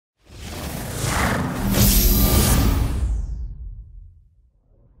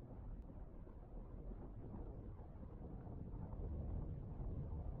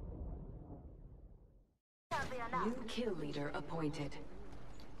New kill leader appointed.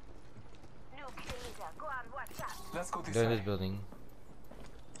 Let's go this They're in way. this building.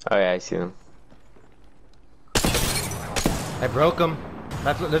 Oh yeah, I see them. I broke him.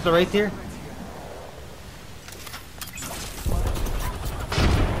 That's a right here.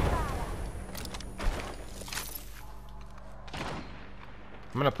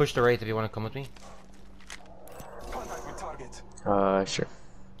 I'm gonna push the right if you wanna come with me. Contact with target. Sure.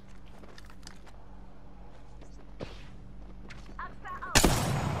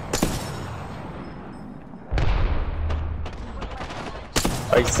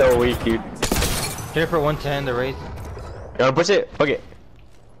 Oh, he's so weak, dude. Here for 110, the right. You wanna push it? Fuck it.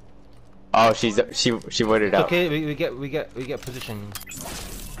 Oh, she voided It's out. okay, we get position.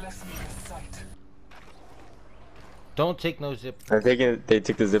 Bless me with sight. Don't take no zip. I think they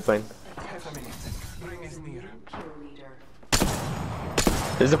took the zipline. Half a minute. Ring is near. Kill leader.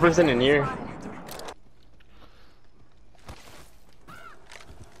 There's a person in here.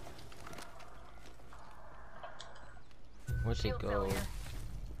 Where'd they go?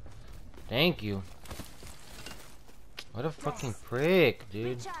 Thank you. What a fucking prick,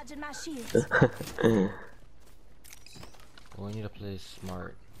 dude. Recharging my shields. Well, we need to play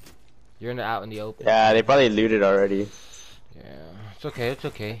smart. You're out in the open. Yeah, they probably looted already. Yeah, it's okay, it's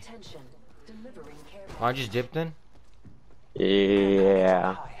okay. Attention. Delivering care. Oh, I just dipped in?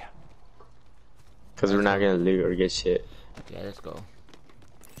 Yeah. Cause we're not gonna loot or get shit. Yeah, let's go.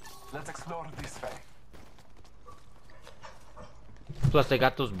 Let's explore this way. Plus, they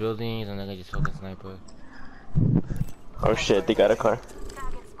got those buildings and then they just fucking sniper. Oh shit, they got a car.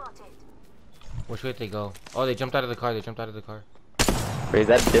 Which way did they go? Oh, they jumped out of the car, they jumped out of the car. Wait, is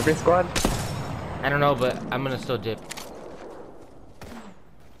that a different squad? I don't know, but I'm gonna still dip.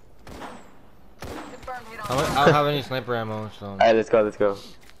 I don't have any sniper ammo, so. Alright, let's go, let's go.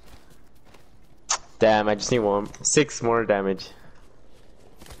 Damn, I just need 6 more damage.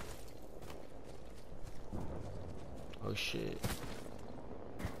 Oh shit.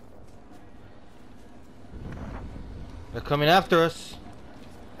 They're coming after us.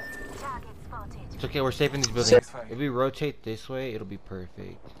 It's okay, we're safe in these buildings. If we rotate this way, it'll be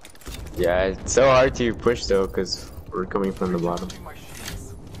perfect. Yeah, it's so hard to push though, cause we're coming from the bottom. Recharging my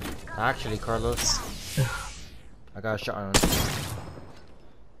shields. Actually, Carlos, I got a shot on him.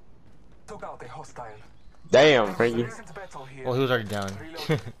 Took out a hostile. Damn, Frankie. Recent battle here. Oh, he was already down.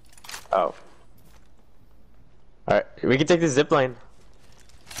 Reloading. Oh. Alright, we can take the zip line.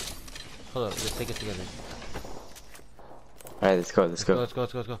 Hold up, let's take it together. Alright, let's go, let's go. Let's go.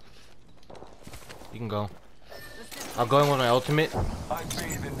 You can go. I'll go in with my ultimate. I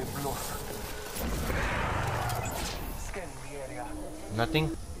bathe in the blood. Scan the area.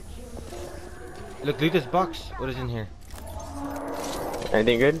 Nothing. Look this box. What is in here?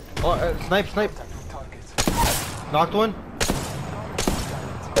 Anything good? Oh, snipe. Contact with target. Knocked one.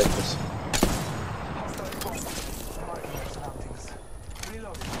 Snipers. Hostile forces. Marking our surroundings.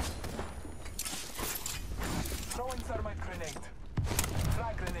 Reloading. Throwing thermite grenade.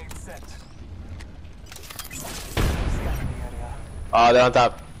 Frag grenade set. Scanning the area. Oh, they're on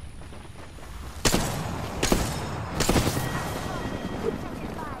top.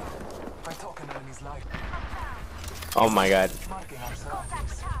 My token enemy's life. Oh my god. Marking our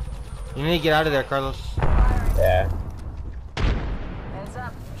surroundings. You need to get out of there, Carlos. Yeah. Heads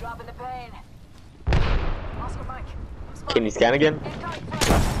up, dropping the pain. Oscar Mike. Can you scan again?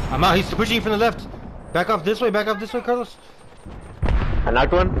 I'm out. He's pushing you from the left. Back off this way, Carlos. I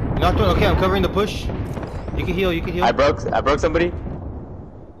knocked one. You knocked one. Okay, I'm covering the push. You can heal. I broke somebody.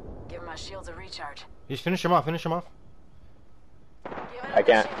 Give my shields a recharge. Just finish him off. I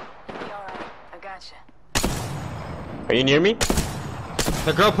can't. Be alright. I gotcha. Are you near me?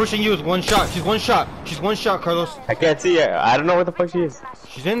 The girl pushing you is one shot. She's one shot, Carlos. I can't see her. I don't know what the fuck she is.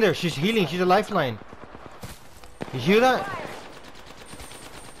 She's in there. She's healing. She's a lifeline. You hear that?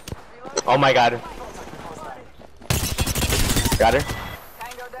 Oh my god. Got her.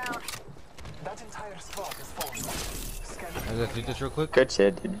 Tango down. That entire squad is falling. Scanning. Let's do this real quick. Good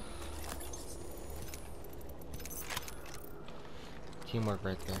shit, dude. Teamwork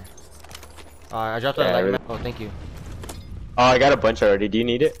right there. I dropped that Yeah, light really. map. Oh, thank you. Oh, I got a bunch already. Do you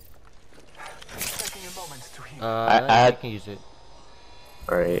need it? Taking a moment to heal. I can use it.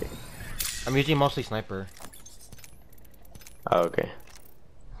 Alright. I'm using mostly sniper. Oh, okay.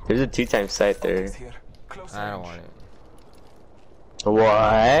 There's a 2-time sight there. Optics here. Close I don't range. want it.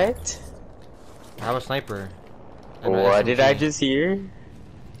 What? I have a sniper. And a What did I SMG. just hear?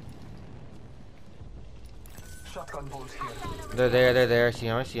 Shotgun bolt here. They're there. I see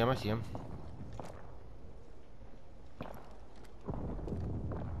him.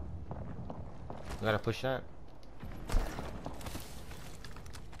 We gotta push that.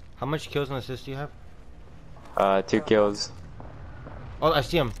 How much kills and assists do you have? 2 kills. Oh, I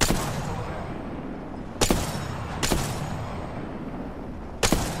see him.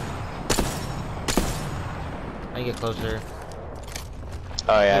 I can get closer.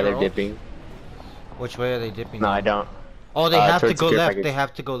 Oh yeah, They they're roll? dipping. Which way are they dipping? No, I don't. Oh, they have to towards go care left. package. They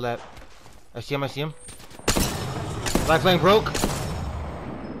have to go left. I see him. I see him. Lifeline broke.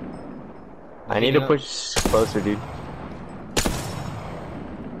 I need to push closer, dude.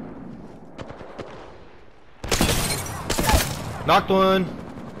 Knocked one.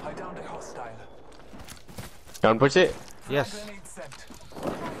 I downed a hostile. You wanna push it? Yes. Grenade sent.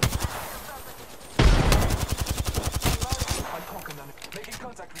 I'm talking on it. Making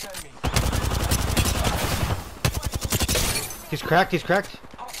contact with enemy. He's cracked. He's cracked.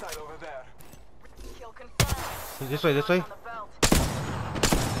 Hostile over there. Kill confirmed. This way. This way. On the belt.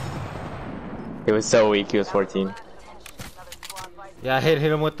 He was so weak. He was 14. Another squad fight. Yeah, I hit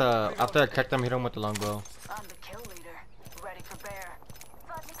him with the. After I cracked him, hit him with the longbow. I'm the kill leader. Ready for bear.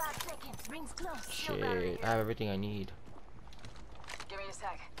 45 seconds. Rings close. Shit, I have everything I need. Give me a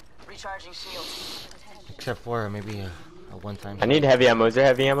sec. Recharging shields. Except for maybe a one-time. I need heavy ammo. Is there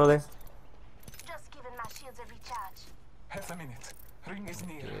heavy ammo there? Just giving my shields a recharge. Half a minute. Ring is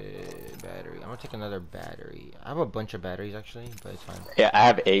near. Battery. I'm gonna take another battery. I have a bunch of batteries actually, but it's fine. Yeah, I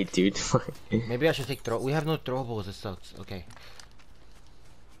have 8, dude. Maybe I should take throw. We have no throwables. It sucks. Okay.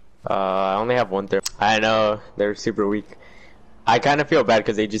 I only have 1 throw. I know they're super weak. I kind of feel bad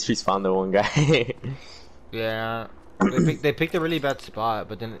because they just respawned the one guy. Yeah. They picked a really bad spot,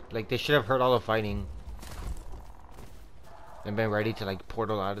 but then like they should have heard all the fighting and been ready to like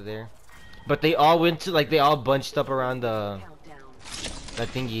portal out of there. But they all went to like they all bunched up around the Countdown. that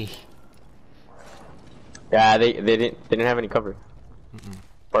thingy. Yeah, they didn't have any cover.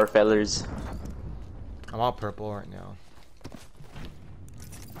 Poor fellers. I'm all purple right now.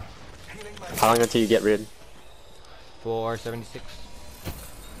 Healing my How long until you get rid? 476.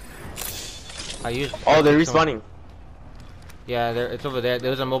 I used. Oh, they're respawning. Yeah, it's over there.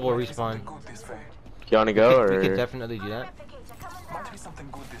 There's a mobile Might be something respawn. good this way. You wanna go We could or? definitely do that. Might be something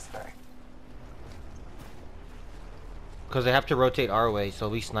good this way. Cause they have to rotate our way, so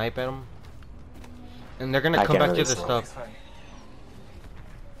we snipe at them, and they're gonna I come can't back to really the see. stuff. This way.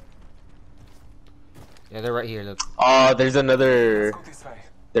 Yeah, they're right here. Look. Oh, there's another. Let's go this way.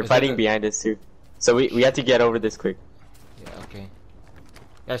 They're Is that fighting the- behind us too. So we have to get over this quick. Yeah. Okay.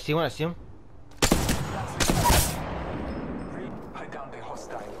 Yeah, I see one. I see him. I downed a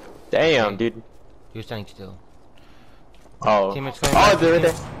hostile. Damn, Okay. dude. He was standing still. Oh. Teammates coming Oh, back. they're right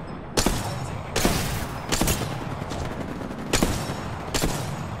there.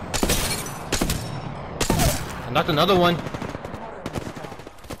 I knocked another one.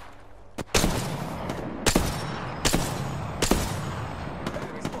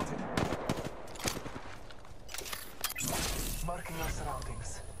 Enemy spotted. Marking our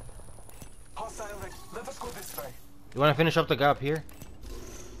surroundings. Hostile. Let us go this way. You wanna finish up the guy up here?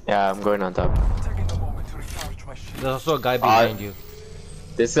 Yeah, I'm going on top. Taking a moment to recharge my shield. There's also a guy behind you.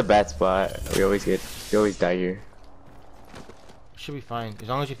 This is a bad spot. We always die here. Should be fine as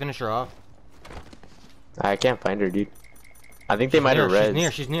long as you finish her off. I can't find her, dude. I think they might Near, have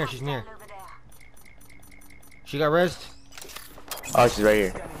rezzed. She's near. She's near. Over there. She got rezzed. Oh, she's right here.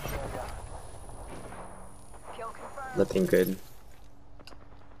 Scanning the area. Kill confirmed. Nothing good.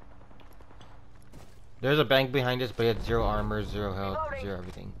 There's a bank behind us, but he had 0 armor, 0 health, 0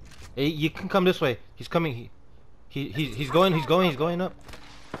 everything. Hey, you can come this way. He's coming. He's going up.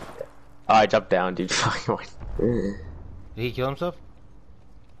 Oh, I jumped down, dude. Did he kill himself?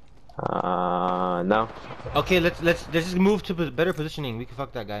 No. Okay, let's just move to better positioning. We can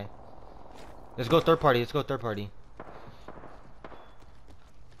fuck that guy. Let's go third party.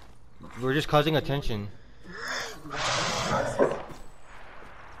 We're just causing attention.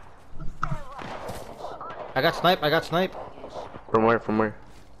 I got snipe. From where?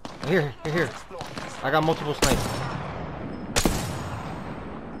 Here. I got multiple snipes.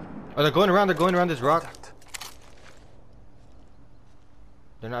 Oh, they're going around this rock.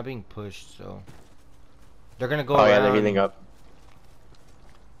 They're not being pushed, so they're gonna go Oh around. yeah, they're healing up.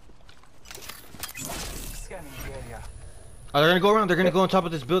 Scanning the area. Oh, they're gonna go around. They're gonna go on top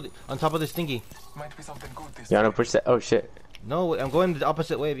of this building, on top of this thingy. Might be something good this You way. wanna push that? Oh shit. No, I'm going the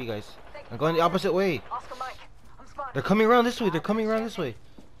opposite way of you guys. I'm going the opposite way. Oscar Mike. I'm spotted. They're coming around this way.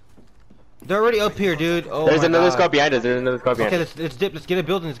 They're already up here, dude. Oh There's my another God. squad behind us. Okay, let's dip. Let's get a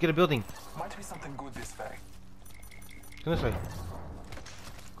building. Might be something good this way. Come this way.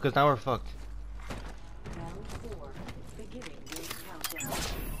 Because now we're fucked. Round 4. Beginning ring countdown.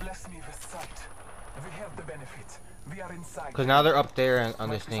 Bless me with sight. We have the benefit. We are inside. Cause now they're up there on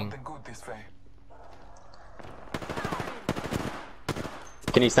Might this be thing. something good this way.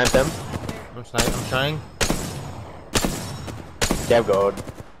 Can you snipe them? I'm trying. They have gold.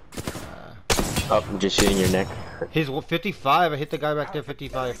 Oh, I'm just shooting your neck. He's 55. I hit the guy back there.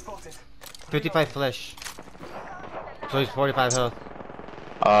 55. Spotted. 55 flesh. So he's 45 health.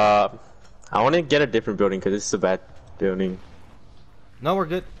 I want to get a different building because this is a bad building. No, we're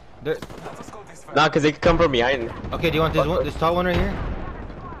good. There. Let us go this way. Nah, because they could come from behind. Okay, do you want this one? This tall one right here?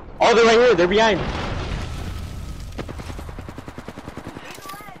 Oh, they're right here. They're behind.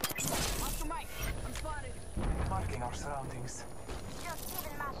 Marking our surroundings. Just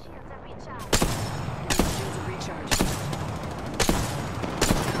giving my shields a recharge. Shields are recharged.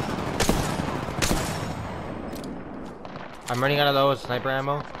 I'm running out of those sniper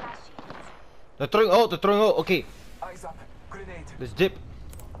ammo. My shields. They're throwing ult. They're throwing ult. Okay, Eyes up. Grenade. let's dip.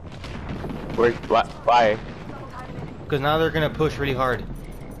 Where? Why? Cause now they're gonna push really hard.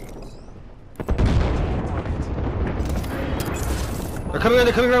 They're coming in.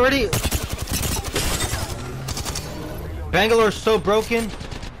 They're coming in already. Bangalore's so broken.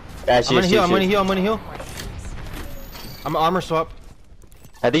 Yeah, I'm gonna heal. I'm gonna heal. I'm gonna heal. I'm armor swap.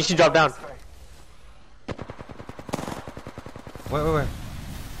 I think she dropped down. Wait.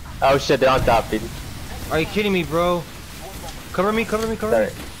 Oh shit, they're on top, dude. Are you kidding me, bro? Cover me. Sorry. Giving my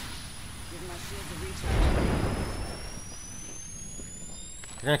shields a recharge.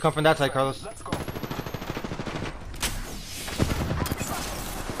 You're gonna come from that side, Carlos. Let's go.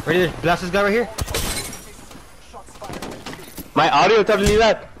 Ready to blast this guy right here? Shots fired. My audio telling me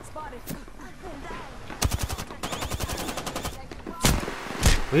that.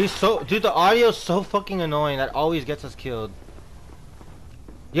 He's so, dude. The audio's so fucking annoying. That always gets us killed.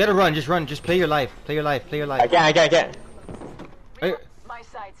 You gotta run. Just run. Just play your life. Play your life. Play your life. I can't. Hey, My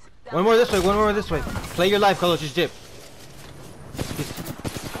sights. one more this way. One more this way. Play your life, Carlos. Just dip.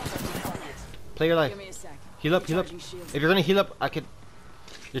 Play your life. Give me a sec. Heal up. Heal up. Recharging shields. If you're gonna heal up, I could.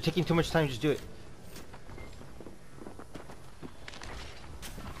 You're taking too much time. Just do it.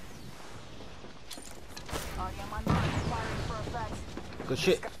 Oh, yeah, my mind is firing for effect. Good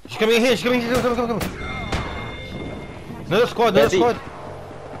shit. She's coming in here. She's coming in here. Come. Another squad. Another Jesse. squad.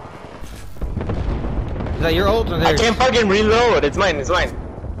 Is that your ult or I theirs? can't fucking reload. It's mine.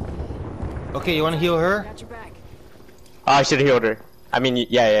 Okay, you wanna heal her? Got your back. Oh, I should have healed her. I mean,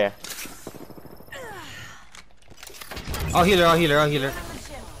 yeah. I'll heal her. Lay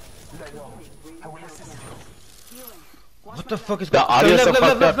low. I will assist you. What the fuck is The audio's so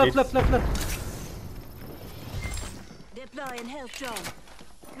fucked up, dude. left. Deploying health drone.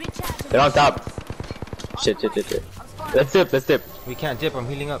 Recharging. They're on top. Shit. Let's dip. We can't dip. I'm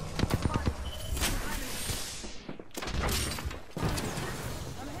healing up.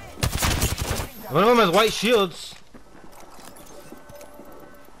 One of them has white shields.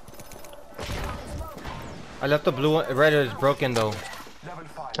 I left the blue one. Red is broken though. Level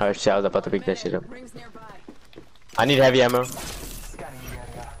 5. Oh shit, I was about to pick that shit up. Rings nearby. I need heavy ammo. Scanning the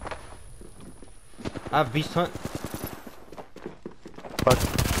area. I have beast hunt. Fuck.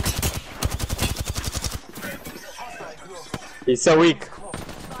 He's so weak.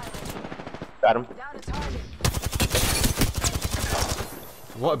 Got him. Down a target.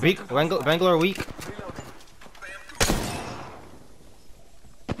 What? Bangalore weak.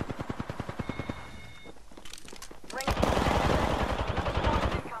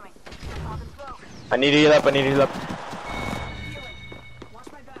 Incoming. Pop and flow. I need to heal up. Healing.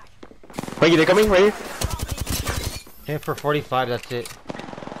 Watch my back. Wait, they're coming right here. Hit for 45. That's it.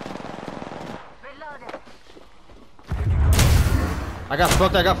 Reloaded. I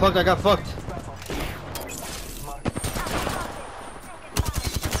got fucked.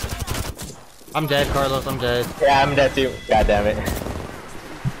 I'm dead, Carlos. I'm dead. Yeah, I'm dead too. God damn it.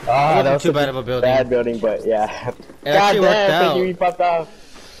 Oh, that was too such bad of a building. Bad building, but yeah. It God actually worked damn, out. you popped off.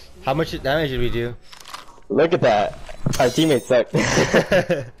 How much damage did we do? Look at that. Our teammates suck. Making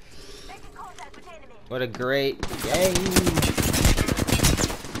contact with enemy. What a great game.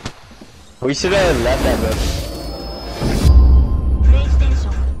 We should have left that building.